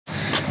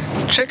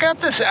Check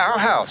out this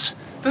outhouse.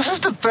 This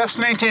is the best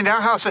maintained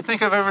outhouse I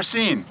think I've ever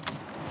seen.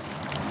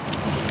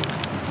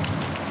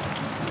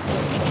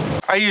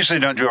 I usually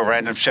don't do a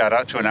random shout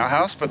out to an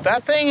outhouse, but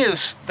that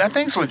thing's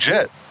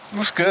legit. It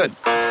looks good.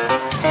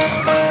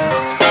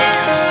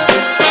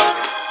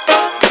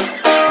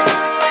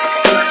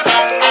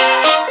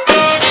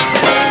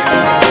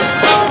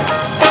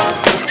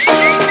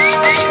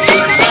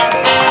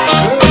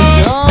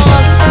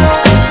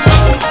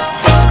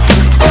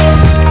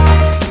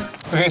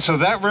 Okay, so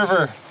that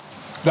river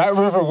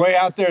way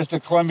out there is the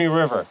Columbia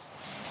River.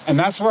 And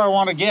that's where I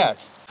want to get.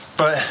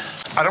 But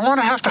I don't want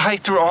to have to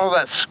hike through all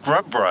that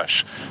scrub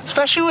brush,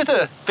 especially with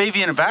a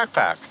baby in a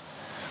backpack.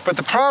 But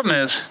the problem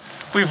is,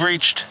 we've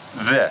reached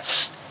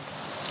this.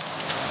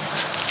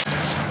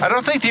 I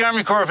don't think the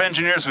Army Corps of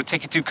Engineers would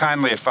take it too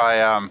kindly if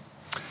I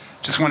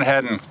just went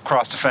ahead and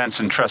crossed the fence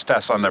and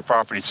trespassed on their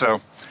property. So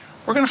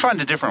we're going to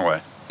find a different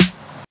way.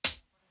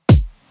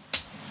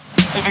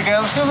 Hey big guy,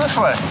 let's go this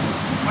way.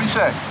 What do you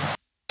say?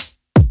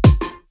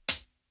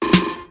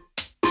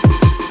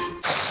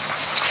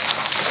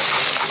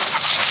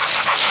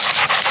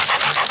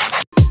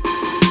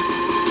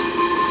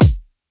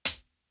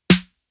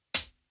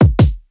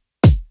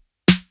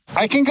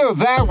 I can go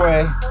that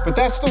way, but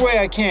that's the way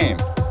I came.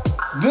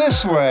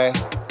 This way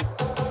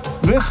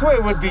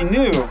would be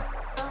new,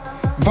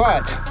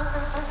 but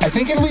I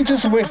think it leads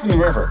us away from the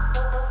river.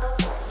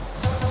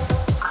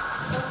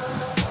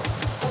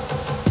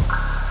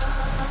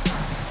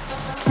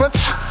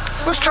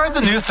 Let's try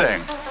the new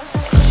thing.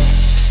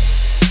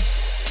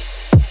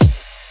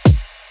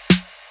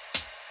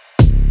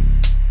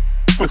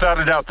 Without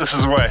a doubt, this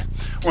is the way.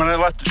 When I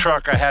left the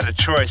truck, I had a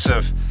choice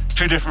of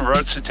two different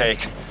roads to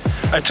take.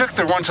 I took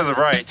the one to the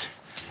right,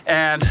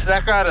 and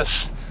that got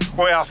us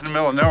way off in the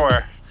middle of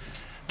nowhere.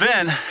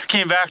 Then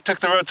came back, took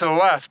the road to the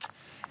left,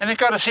 and it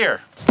got us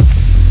here.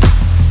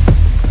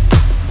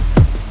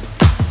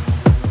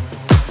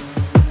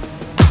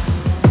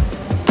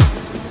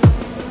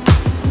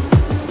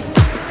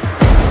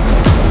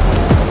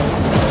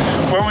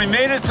 When we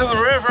made it to the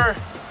river,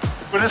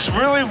 but it's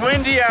really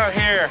windy out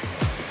here,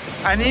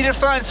 I need to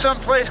find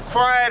someplace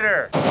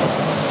quieter.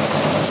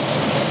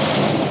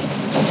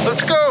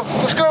 Let's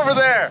go over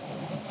there.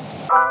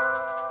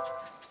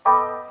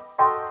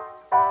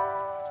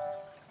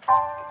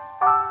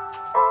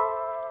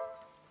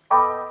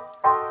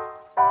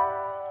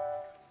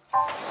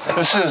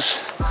 This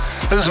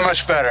is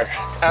much better.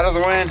 Out of the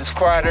wind, it's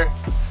quieter.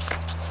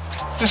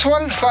 Just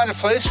wanted to find a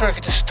place where I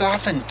could just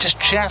stop and just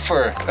chat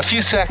for a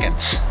few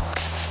seconds.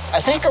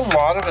 I think a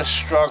lot of us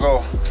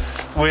struggle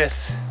with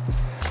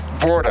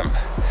boredom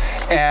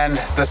and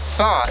the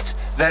thought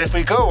that if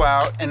we go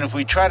out and if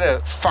we try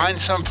to find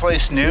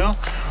someplace new,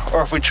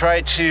 or if we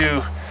try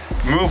to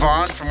move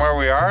on from where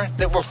we are,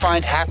 that we'll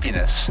find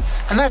happiness.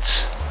 And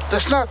that's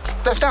not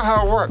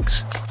how it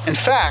works. In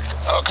fact,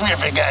 oh, come here,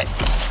 big guy.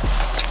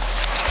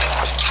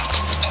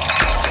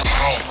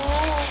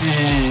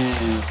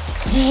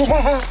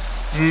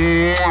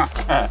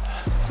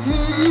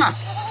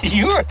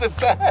 You are the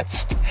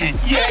best.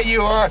 Yeah,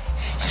 you are.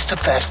 He's the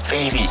best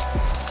baby.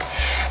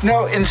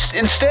 No,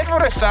 instead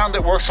what I found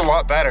that works a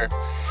lot better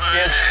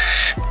is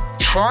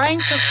trying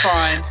to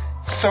find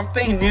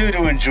something new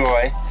to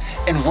enjoy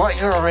in what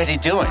you're already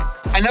doing.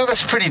 I know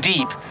that's pretty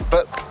deep,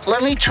 but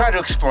let me try to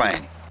explain.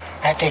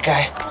 All right, big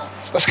guy,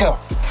 let's go.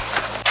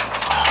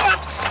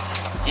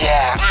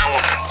 Yeah,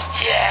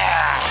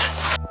 yeah.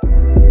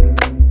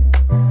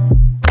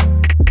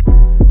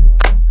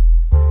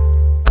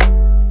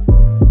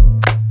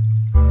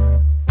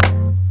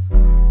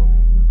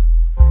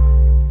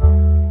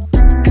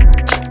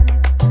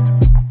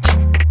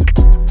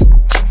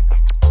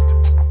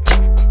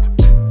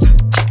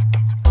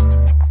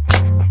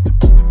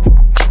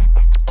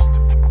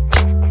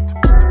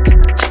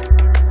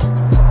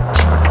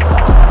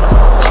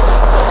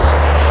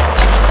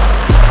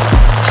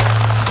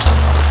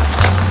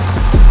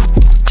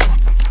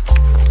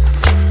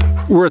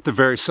 We're at the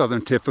very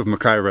southern tip of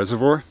Mackay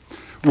Reservoir,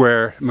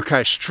 where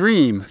Mackay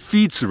Stream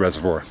feeds the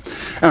reservoir.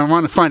 And I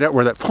want to find out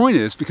where that point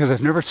is because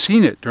I've never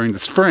seen it during the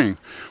spring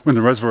when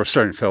the reservoir is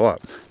starting to fill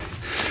up.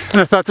 And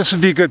I thought this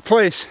would be a good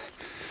place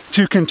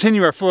to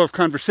continue our flow of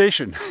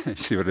conversation.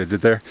 See what I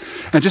did there?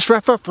 And just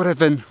wrap up what I've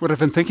been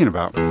thinking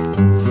about.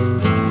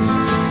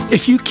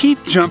 If you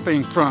keep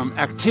jumping from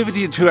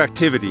activity to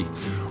activity,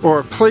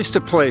 or place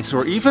to place,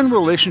 or even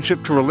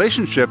relationship to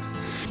relationship,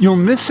 you'll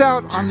miss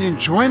out on the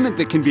enjoyment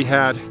that can be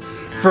had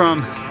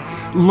from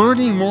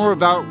learning more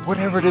about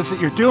whatever it is that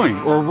you're doing,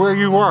 or where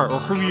you are, or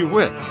who you're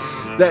with.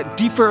 That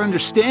deeper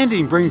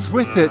understanding brings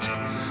with it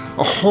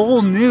a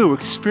whole new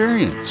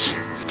experience.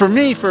 For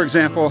me, for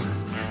example,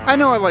 I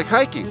know I like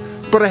hiking,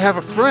 but I have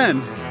a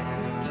friend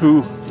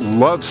who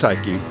loves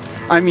hiking.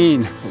 I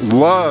mean,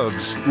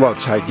 loves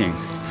hiking.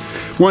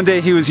 One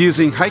day he was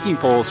using hiking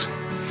poles,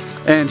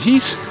 and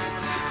he's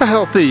a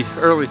healthy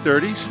early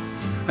 30s.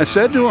 I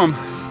said to him,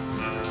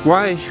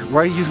 why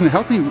are you using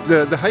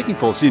the hiking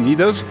poles? Do you need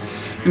those?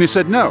 And he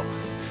said, no.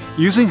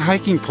 Using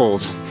hiking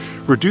poles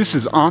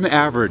reduces on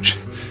average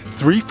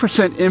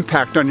 3%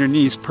 impact on your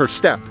knees per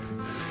step.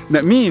 And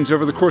that means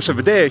over the course of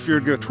a day, if you were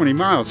to go 20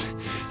 miles,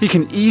 he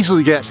can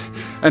easily get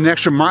an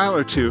extra mile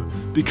or two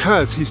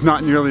because he's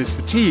not nearly as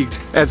fatigued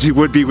as he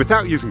would be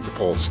without using the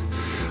poles.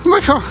 I'm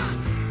like, oh,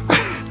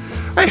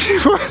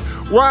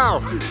 wow.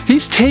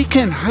 He's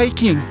taken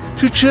hiking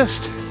to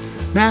just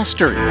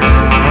mastery.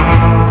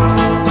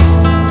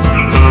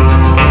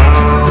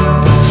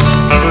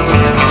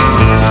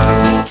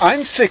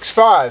 I'm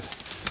 6'5",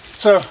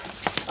 so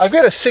I've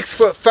got a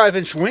 6'5"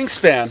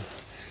 wingspan,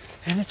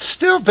 and it's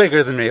still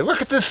bigger than me.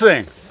 Look at this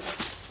thing.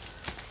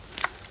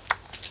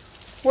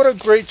 What a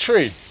great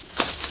tree.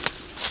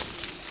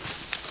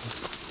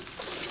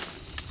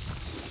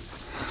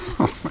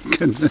 Oh my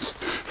goodness.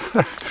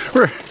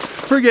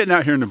 We're getting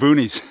out here in the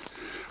boonies.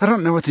 I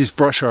don't know what these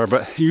brush are,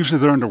 but usually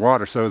they're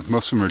underwater, so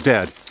most of them are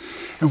dead.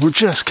 And we're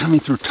just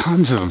coming through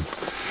tons of them.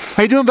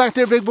 How you doing back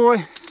there, big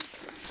boy?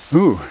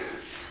 Ooh,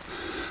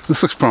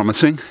 this looks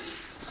promising.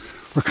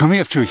 We're coming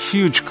up to a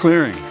huge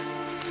clearing.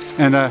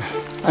 And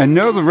I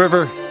know the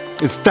river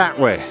is that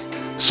way.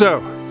 So,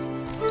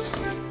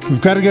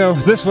 we've got to go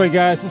this way,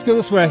 guys. Let's go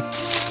this way.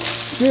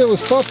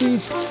 Fearless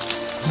puppies.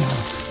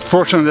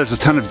 Fortunately, there's a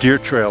ton of deer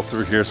trail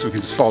through here, so we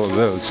can just follow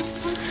those.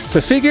 So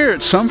I figure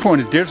at some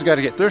point a deer's got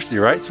to get thirsty,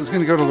 right? So it's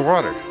going to go to the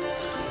water.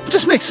 It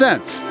just makes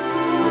sense.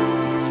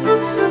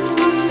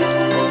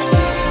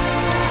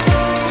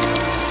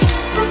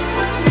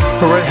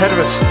 We're right ahead of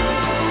us.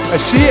 I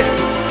see it.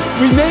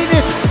 We made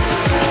it.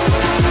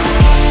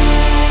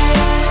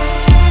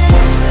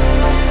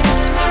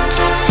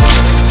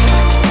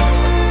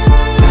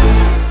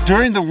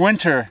 During the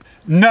winter,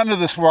 none of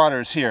this water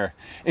is here.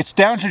 It's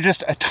down to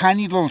just a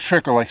tiny little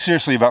trickle, like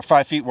seriously about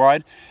 5 feet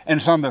wide, and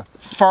it's on the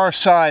far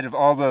side of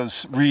all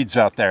those reeds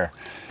out there.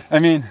 I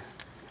mean,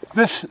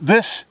 this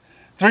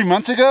 3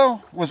 months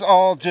ago was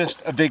all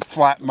just a big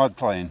flat mud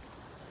plain.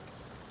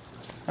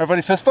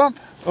 Everybody fist bump?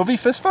 Obi,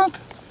 fist bump?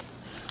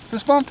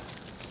 Fist bump?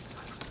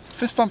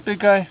 Fist bump, big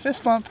guy.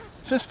 Fist bump.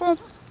 Fist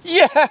bump.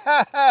 Yeah!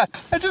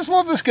 I just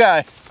love this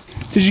guy.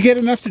 Did you get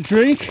enough to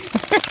drink?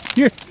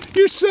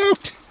 You're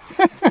soaked.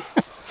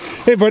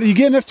 Hey buddy, you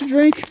get enough to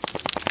drink?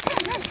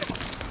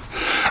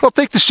 I'll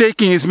take the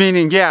shaking as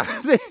meaning,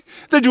 yeah,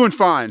 they're doing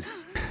fine.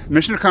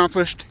 Mission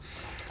accomplished.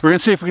 We're gonna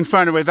see if we can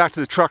find our way back to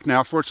the truck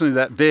now. Fortunately,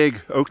 that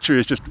big oak tree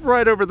is just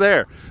right over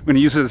there. I'm gonna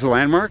use it as a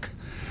landmark.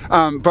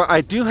 But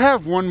I do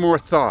have one more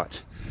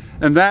thought,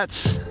 and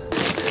that's,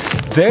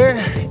 there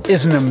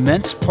is an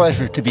immense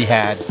pleasure to be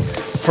had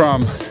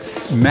from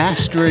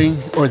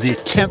mastering, or the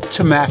attempt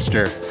to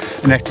master,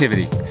 an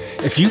activity.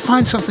 If you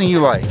find something you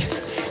like,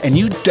 and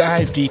you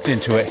dive deep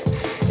into it,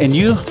 and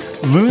you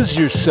lose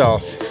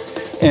yourself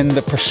in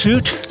the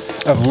pursuit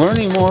of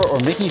learning more or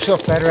making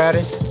yourself better at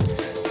it,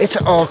 it's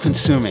all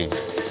consuming.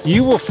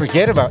 You will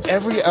forget about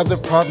every other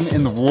problem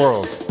in the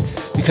world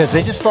because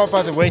they just fall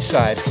by the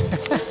wayside.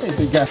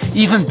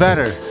 Even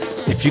better,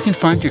 if you can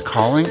find your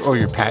calling or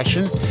your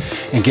passion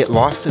and get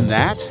lost in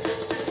that,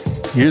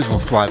 years will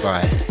fly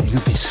by.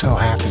 You'll be so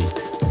happy.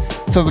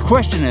 So the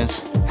question is,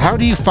 how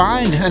do you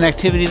find an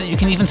activity that you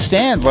can even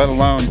stand, let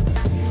alone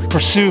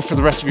pursue for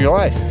the rest of your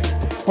life?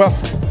 Well,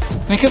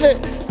 think of it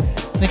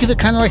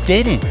kind of like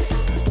dating.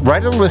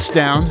 Write a list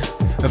down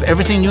of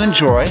everything you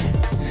enjoy,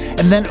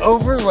 and then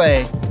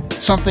overlay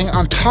something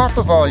on top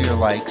of all your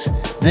likes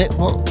that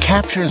will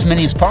capture as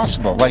many as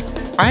possible. Like,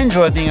 I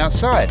enjoy being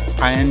outside.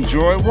 I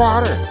enjoy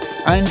water.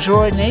 I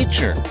enjoy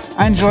nature.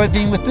 I enjoy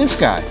being with this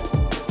guy.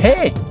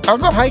 Hey, I'll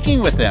go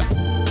hiking with them.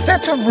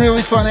 That's a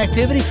really fun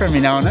activity for me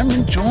now, and I'm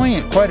enjoying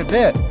it quite a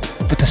bit.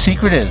 But the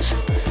secret is,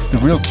 the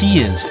real key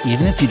is,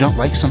 even if you don't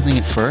like something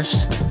at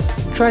first,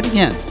 try it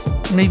again,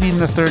 maybe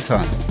even a third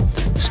time.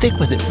 Stick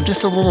with it for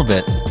just a little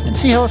bit and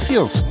see how it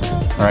feels.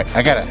 All right,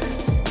 I gotta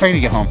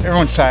get home.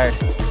 Everyone's tired.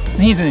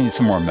 He's gonna need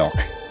some more milk.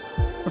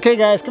 Okay,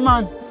 guys, come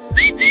on.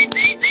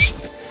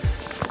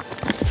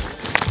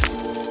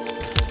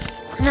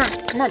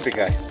 Come on, big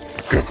guy.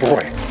 Good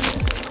boy.